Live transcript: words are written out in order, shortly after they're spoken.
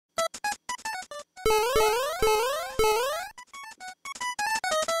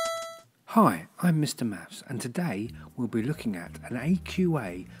Hi, I'm Mr. Maths, and today we'll be looking at an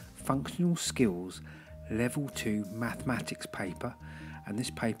AQA Functional Skills Level 2 Mathematics paper, and this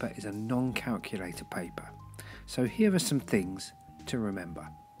paper is a non-calculator paper. So here are some things to remember.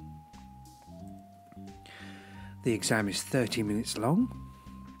 The exam is 30 minutes long.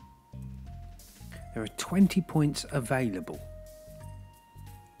 There are 20 points available.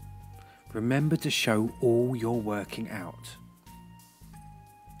 Remember to show all you're working out.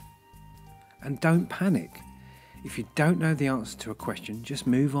 And don't panic. If you don't know the answer to a question, just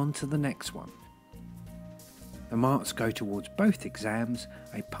move on to the next one. The marks go towards both exams.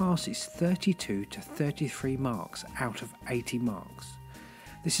 A pass is 32 to 33 marks out of 80 marks.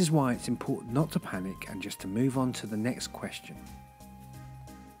 This is why it's important not to panic and just to move on to the next question.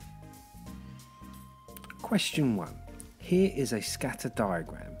 Question 1. Here is a scatter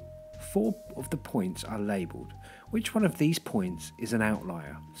diagram. 4 of the points are labelled. Which one of these points is an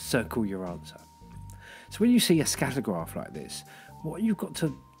outlier? Circle your answer. So when you see a scatter graph like this, what you've got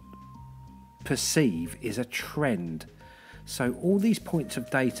to perceive is a trend. So all these points of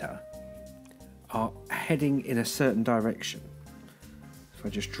data are heading in a certain direction. If I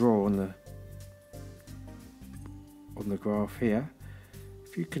just draw on the graph here,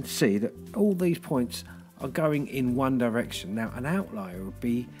 if you can see that all these points are going in one direction. Now an outlier would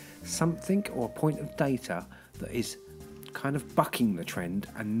be something or a point of data that is kind of bucking the trend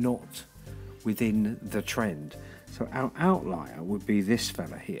and not within the trend. So our outlier would be this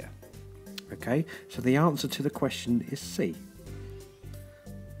fella here. Okay, so the answer to the question is C.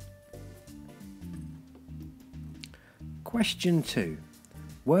 Question 2.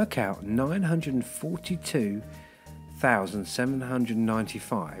 Work out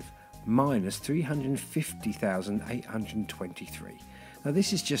 942,795 minus 350,823. Now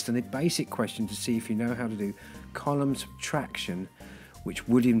this is just a basic question to see if you know how to do column subtraction, which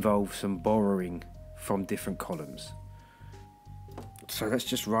would involve some borrowing from different columns. So let's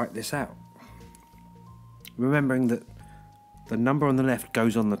just write this out. Remembering that the number on the left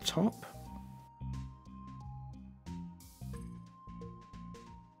goes on the top.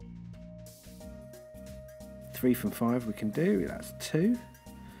 Three from 5 we can do, that's 2.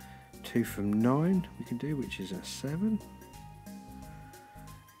 2 from 9 we can do, which is a 7.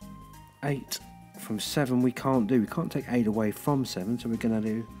 8 from 7 we can't do. We can't take 8 away from 7, so we're going to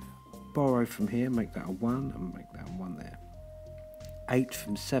do borrow from here, make that a 1, and make that a 1 there. 8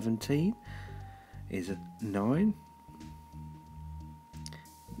 from 17 is a 9.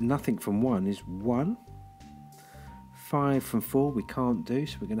 Nothing from 1 is 1. 5 from 4 we can't do,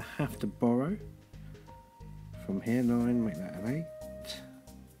 so we're going to have to borrow from here. 9, make that an 8.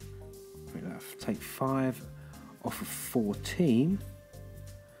 Take 5 off of 14,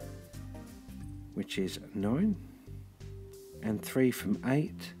 which is 9, and 3 from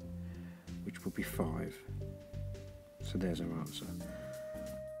 8, which will be 5. So there's our answer.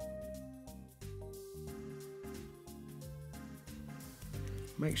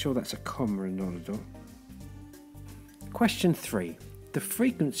 Make sure that's a comma and not a dot. Question 3. The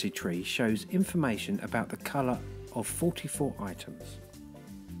frequency tree shows information about the colour of 44 items.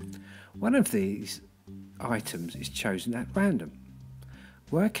 One of these items is chosen at random.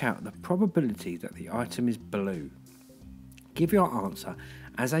 Work out the probability that the item is blue. Give your answer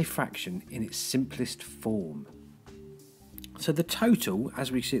as a fraction in its simplest form. So the total,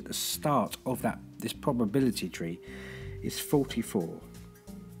 as we see at the start of this probability tree, is 44.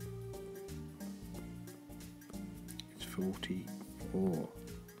 It's 44.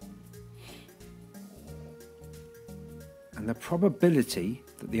 And the probability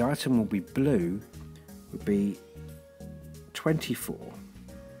that the item will be blue would be 24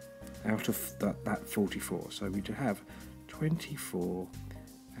 out of that 44. So we'd have 24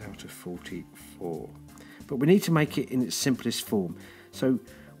 out of 44. But we need to make it in its simplest form. So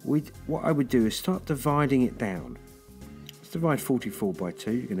what I would do is start dividing it down. Let's divide 44 by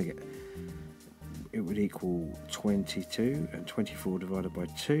 2. You're going to get, it would equal 22, and 24 divided by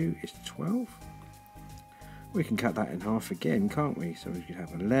 2 is 12. We can cut that in half again, can't we? So we could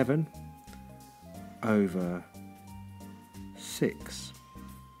have 11 over 6.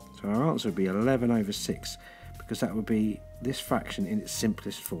 So our answer would be 11 over 6, because that would be this fraction in its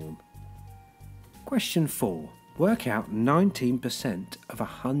simplest form. Question 4. Work out 19% of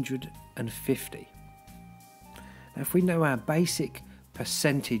 150. Now if we know our basic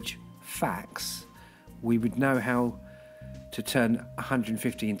percentage facts, we would know how to turn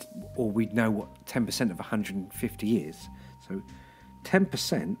 150 into, or we'd know what 10% of 150 is. So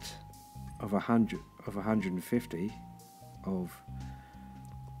 10% of 150 of 150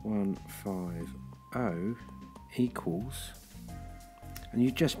 equals and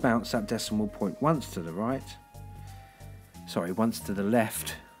you just bounce that decimal point once to the right, sorry, once to the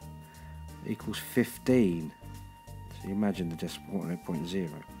left, equals 15. So you imagine the decimal point 0.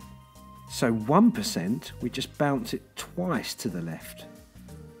 So 1%, we just bounce it twice to the left.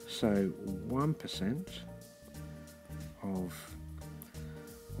 So 1% of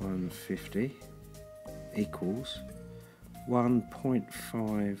 150 equals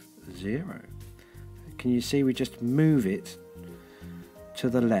 1.50. Can you see we just move it to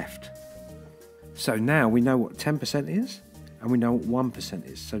the left? So now we know what 10% is and we know what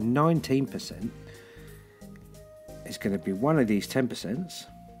 1% is. So 19% is going to be one of these 10%,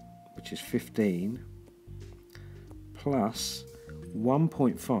 which is 15, plus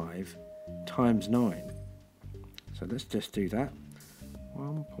 1.5 times 9. So let's just do that.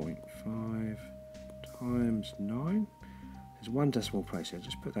 1.5 times 9. There's one decimal place here.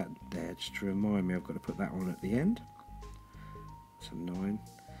 Just put that there just to remind me I've got to put that on at the end. So 9.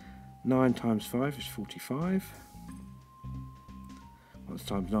 9 times 5 is 45. 1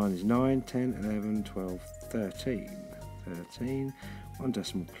 times 9 is 9, 10, 11, 12, 13. 13. One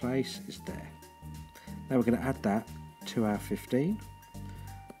decimal place is there. Now we're going to add that to our 15.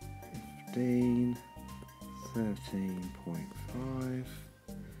 15, 13.5.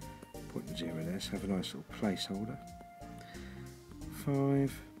 Put 0 there, so have a nice little placeholder.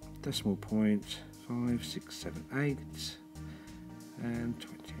 5, decimal point, 5, 6, 7, 8, and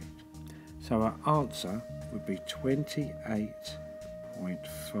 28. So our answer would be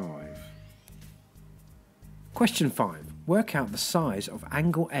 28.5. Question 5. Work out the size of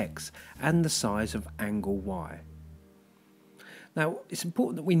angle X and the size of angle Y. Now, it's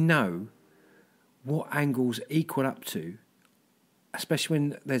important that we know what angles equal up to, especially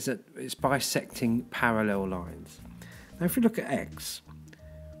when it's bisecting parallel lines. Now, if we look at X,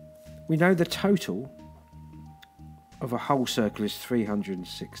 we know the total of a whole circle is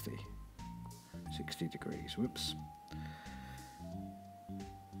 360 degrees. Whoops.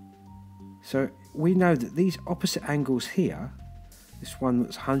 So we know that these opposite angles here, this one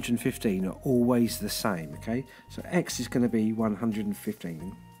that's 115, are always the same, okay? So X is going to be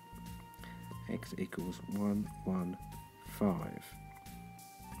 115. X equals 115.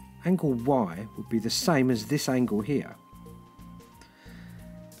 Angle Y would be the same as this angle here.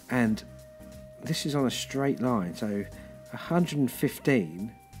 And this is on a straight line, so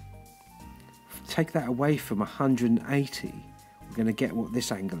 115, take that away from 180, we're going to get what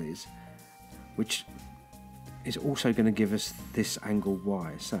this angle is, which is also going to give us this angle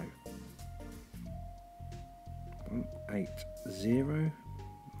Y. So 180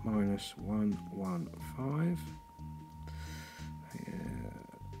 minus 115,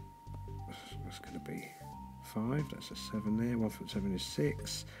 that's going to be 5, that's a 7 there, 1 for 7 is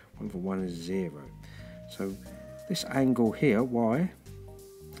 6, 1 for 1 is 0. So this angle here, Y,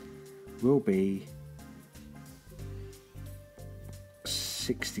 will be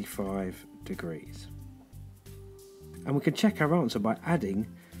 65 degrees. And we can check our answer by adding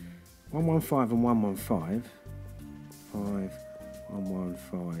 115 and 115, 5,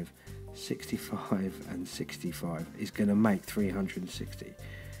 115, 65 and 65 is going to make 360.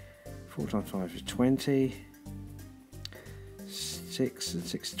 4 times 5 is 20, 6 and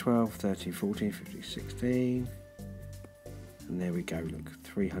 6 is 12, 13, 14, 15, 16, and there we go, look,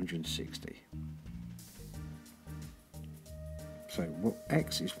 360. So what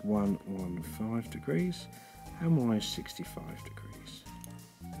X is 115 degrees and Y is 65 degrees.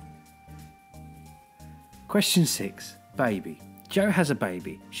 Question 6. Baby. Joe has a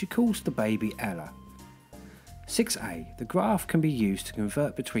baby. She calls the baby Ella. 6a. The graph can be used to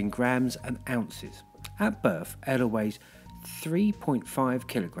convert between grams and ounces. At birth, Ella weighs 3.5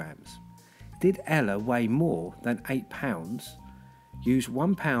 kilograms. Did Ella weigh more than 8 pounds? Use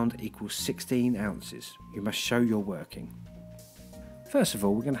 1 pound equals 16 ounces. You must show your working. First of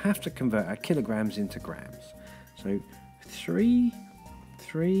all, we're going to have to convert our kilograms into grams. So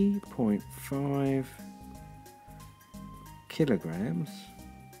 3.5 kilograms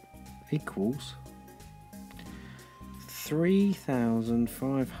equals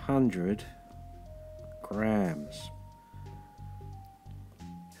 3,500 grams.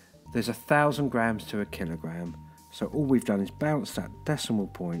 There's 1,000 grams to a kilogram, so all we've done is bounce that decimal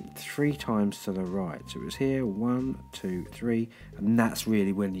point 3 times to the right. So it was here, 1, 2, 3, and that's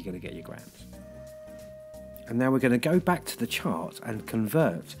really when you're going to get your grams. And now we're going to go back to the chart and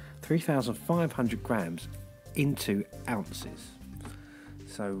convert 3,500 grams into ounces.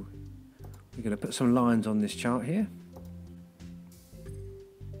 So we're going to put some lines on this chart here.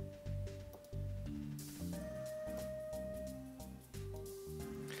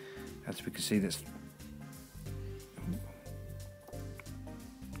 As we can see, that's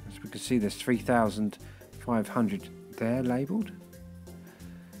can see there's 3,500 there labelled.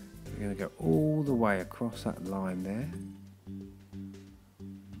 We're going to go all the way across that line there.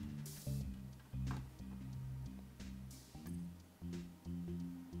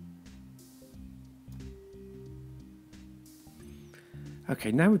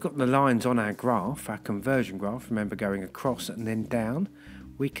 Okay, now we've got the lines on our graph, our conversion graph, remember going across and then down,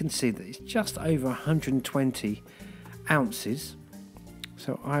 we can see that it's just over 120 ounces.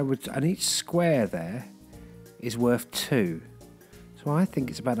 So and each square there is worth 2. So I think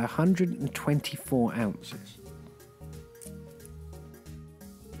it's about 124 ounces.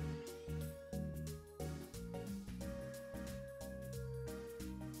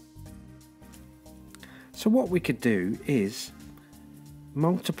 So what we could do is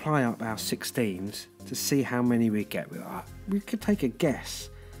multiply up our 16s to see how many we get. We could take a guess.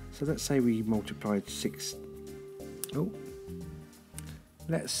 So let's say we multiplied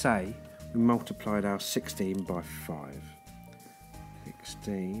let's say we multiplied our 16 by 5.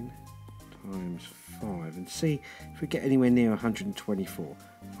 16 times 5 and see if we get anywhere near 124.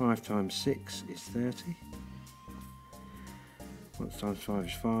 5 times 6 is 30. 1 times 5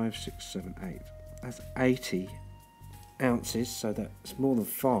 is 5, 6, 7, 8. That's 80 ounces, so that's more than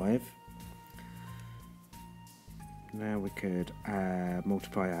 5. Now we could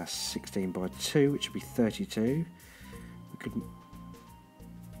multiply our 16 by 2, which would be 32. We could,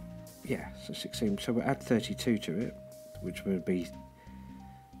 so 16. So we'll add 32 to it, which would be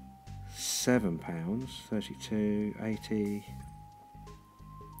 £7. 32, 80,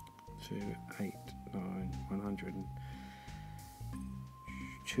 2, 8, 9, 100.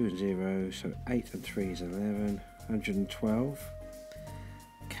 2 and 0, so 8 and 3 is 11. 112.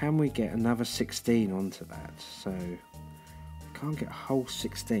 Can we get another 16 onto that? So we can't get a whole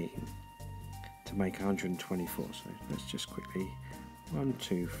 16 to make 124. So let's just quickly 1,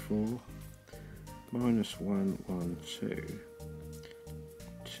 2, 4 minus 1, 1, 2.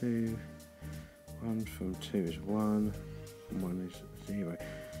 2. 1 from 2 is 1. And 1 is 0.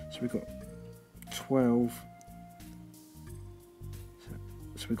 So we've got 12.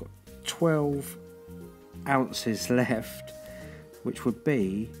 So we've got 12 ounces left, which would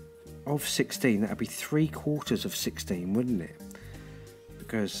be of 16. That would be 3/4 of 16, wouldn't it?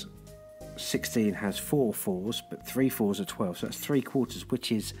 Because 16 has 4 fours, but 3 fours are 12, so that's 3/4,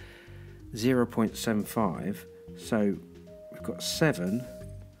 which is 0.75. So we've got 7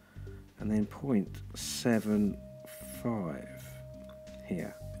 and then 0.75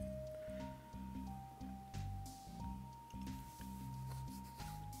 here.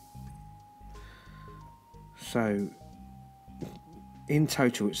 So in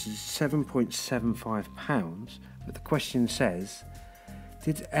total it's 7.75 pounds, but the question says,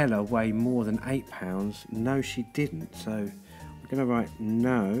 did Ella weigh more than 8 pounds? No, she didn't. So we're going to write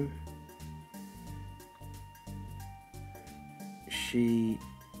no, she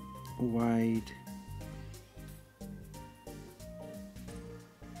weighed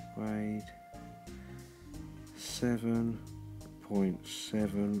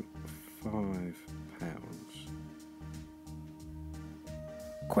 7.75 pounds.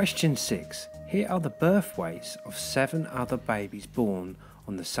 Question 6. Here are the birth weights of 7 other babies born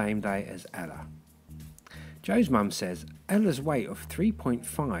on the same day as Ella. Joe's mum says Ella's weight of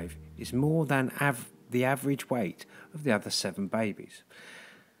 3.5 is more than the average weight of the other 7 babies.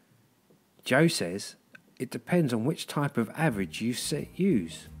 Joe says it depends on which type of average you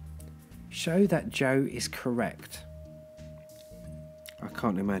use. Show that Joe is correct. I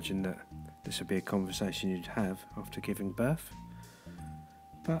can't imagine that this would be a conversation you'd have after giving birth,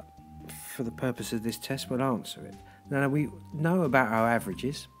 but for the purpose of this test we'll answer it. Now we know about our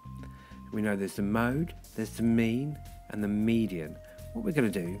averages. We know there's the mode, there's the mean and the median. What we're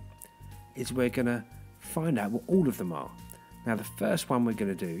going to do is we're going to find out what all of them are. Now the first one we're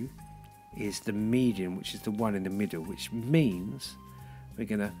going to do is the median, which is the one in the middle, which means we're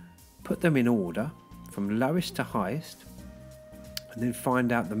going to put them in order from lowest to highest and then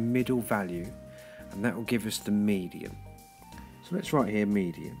find out the middle value, and that will give us the median. So let's write here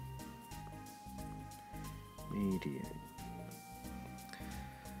median.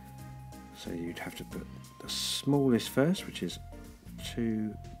 So you'd have to put the smallest first, which is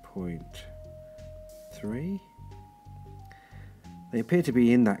 2.3. They appear to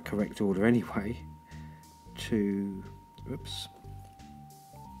be in that correct order anyway. 2.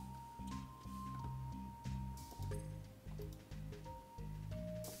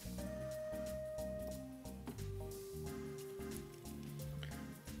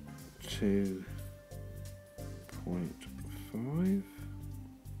 2.5,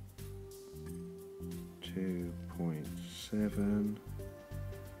 2.7,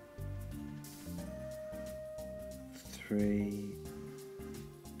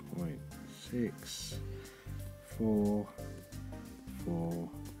 3.6, 4, 4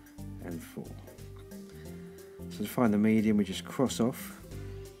 and 4. So to find the median, we just cross off.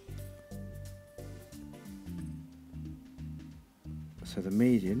 So the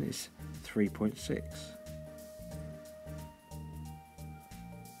median is 3.6.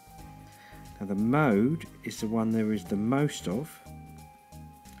 Now the mode is the one there is the most of,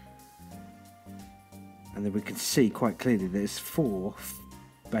 and then we can see quite clearly there's 4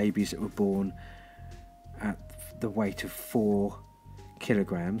 babies that were born at the weight of 4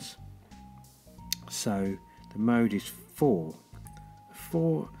 kilograms. So the mode is 4.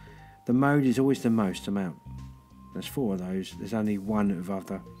 The mode is always the most amount. There's 4 of those. There's only 1 of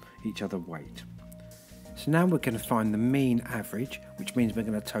each other weight. So now we're going to find the mean average, which means we're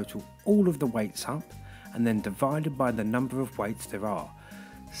going to total all of the weights up and then divide it by the number of weights there are.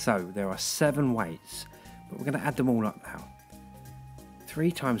 So there are 7 weights, but we're going to add them all up now.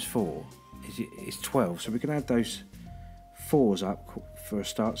 3 times 4 is 12, so we can add those 4s up for a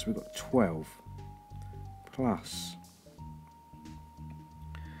start. So we've got 12 plus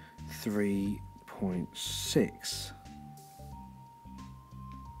 3.6.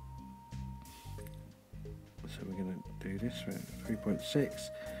 So we're going to do this, 3.6,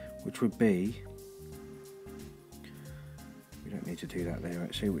 which would be, we don't need to do that there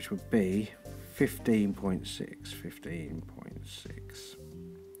actually, which would be 15.6.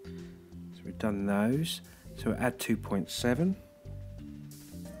 So we've done those, so we'll add 2.7.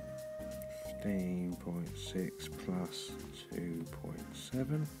 15.6 plus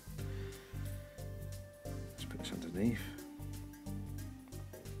 2.7. Let's put this underneath.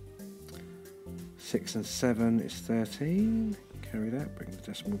 6 and 7 is 13. Carry that, bring the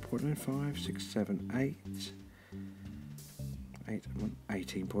decimal point in. 5, 6, 7, 8.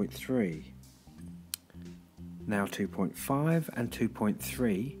 18.3. Now 2.5 and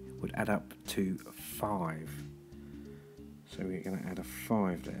 2.3 would add up to 5. So we're going to add a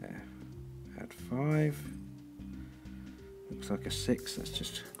 5 there. Add 5. Looks like a 6. Let's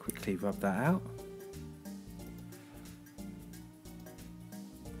just quickly rub that out.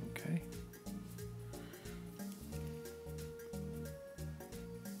 Okay.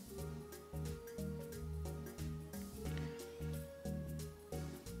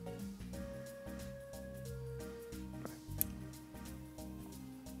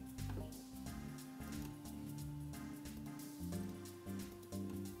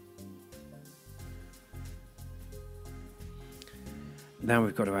 Now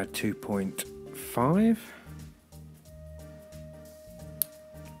we've got to add 2.5.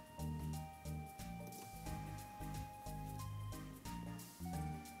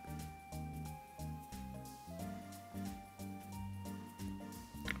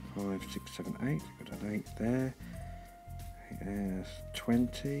 Five, 6, 7, 8. Got an 8 there.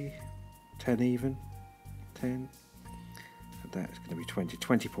 20. 10 even. 10. And that's going to be 20.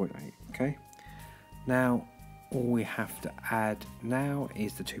 20.8. Okay. Now all we have to add now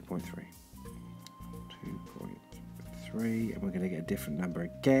is the 2.3. 2.3, and we're going to get a different number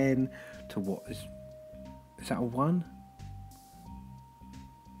again to what is that a 1?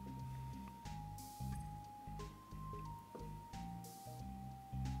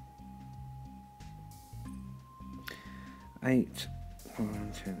 Eight,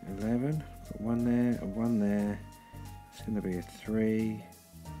 9, 10, 11. Got 1 there, a 1 there. It's going to be a 3.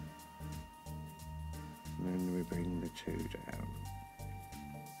 And then we bring the 2 down.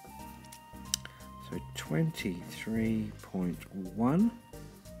 So 23.1. And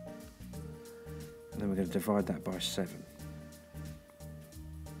then we're going to divide that by 7.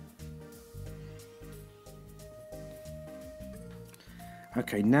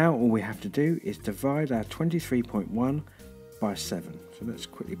 Okay, now all we have to do is divide our 23.1 by 7. So let's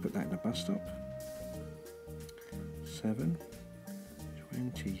quickly put that in a bus stop. 7.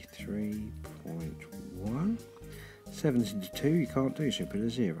 23.1. 7's into 2, you can't do, so you put a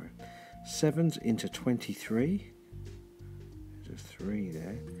 0. 7's into 23. There's a 3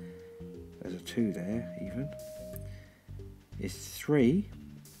 there. There's a 2 there, even. It's 3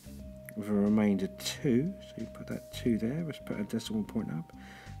 with a remainder 2, so you put that 2 there. Let's put a decimal point up.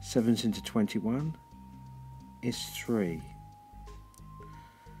 7's into 21 is 3.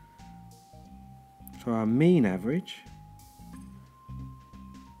 So our mean average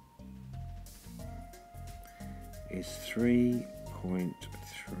is 3.3.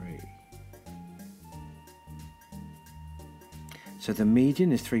 So the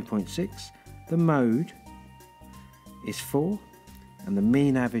median is 3.6, the mode is 4, and the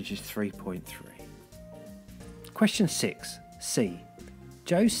mean average is 3.3. Question 6, C.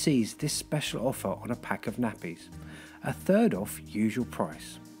 Joe sees this special offer on a pack of nappies. A third off usual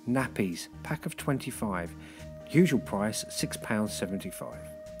price. Nappies, pack of 25. Usual price £6.75.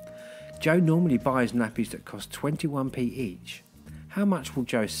 Joe normally buys nappies that cost 21p each. How much will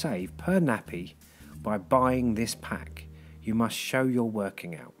Joe save per nappy by buying this pack? You must show your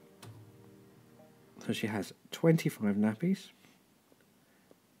working out. So she has 25 nappies.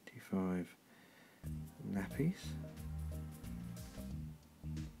 25 nappies.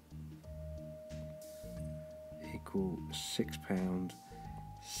 Equal £6.75.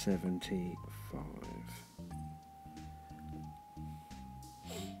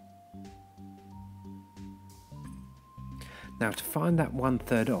 Now to find that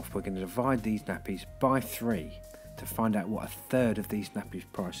 1/3 off, we're going to divide these nappies by 3 to find out what a third of these nappies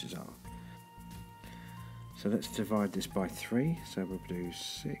prices are. So let's divide this by 3. So we'll do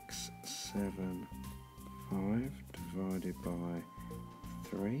 675 divided by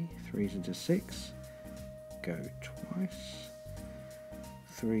 3. 3's into 6, go twice.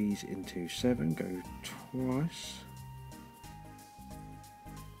 3's into 7, go twice.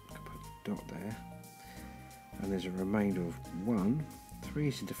 Put a dot there. And there's a remainder of 1.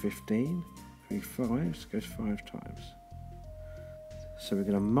 3's into 15, 3 5's goes 5 times. So we're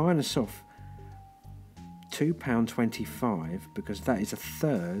going to minus off £2.25 because that is a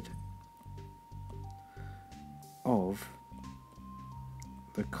third of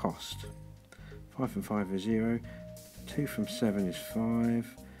the cost. 5 from 5 is 0, 2 from 7 is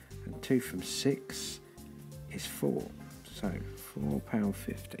 5, and 2 from 6 is 4. So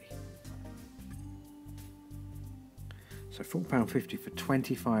 £4.50. So £4.50 for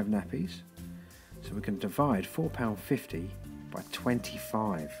 25 nappies. So we can divide £4.50 by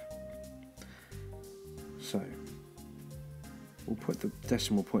 25. So we'll put the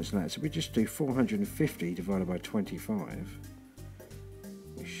decimal points in that. So we just do 450 divided by 25.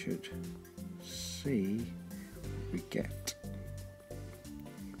 We should see what we get.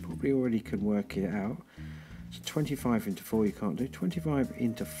 You probably already can work it out. So 25 into 4 you can't do. 25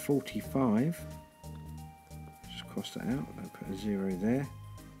 into 45. Cross that out, I'll put a 0 there.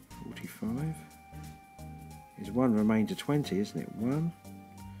 45 is 1 remainder 20, isn't it? 1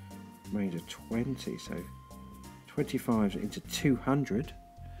 remainder 20, so 25 into 200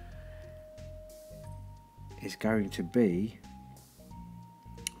 is going to be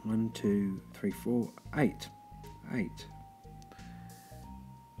 1, 2, 3, 4, 8. 8.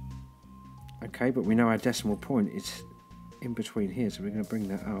 Okay, but we know our decimal point is in between here, so we're going to bring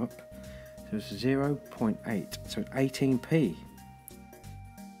that up. So it's 0.8, so 18p.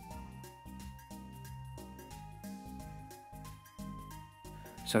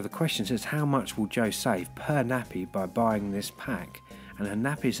 So the question says, how much will Joe save per nappy by buying this pack? And her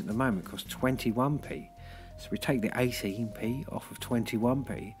nappies at the moment cost 21p. So we take the 18p off of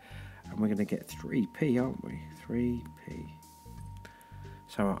 21p, and we're going to get 3p, aren't we? 3p.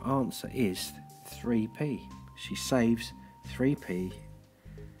 So our answer is 3p. She saves 3p.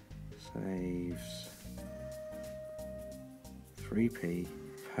 Saves 3p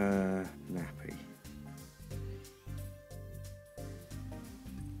per nappy.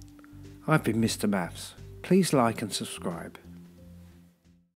 I've been Mr. Maths. Please like and subscribe.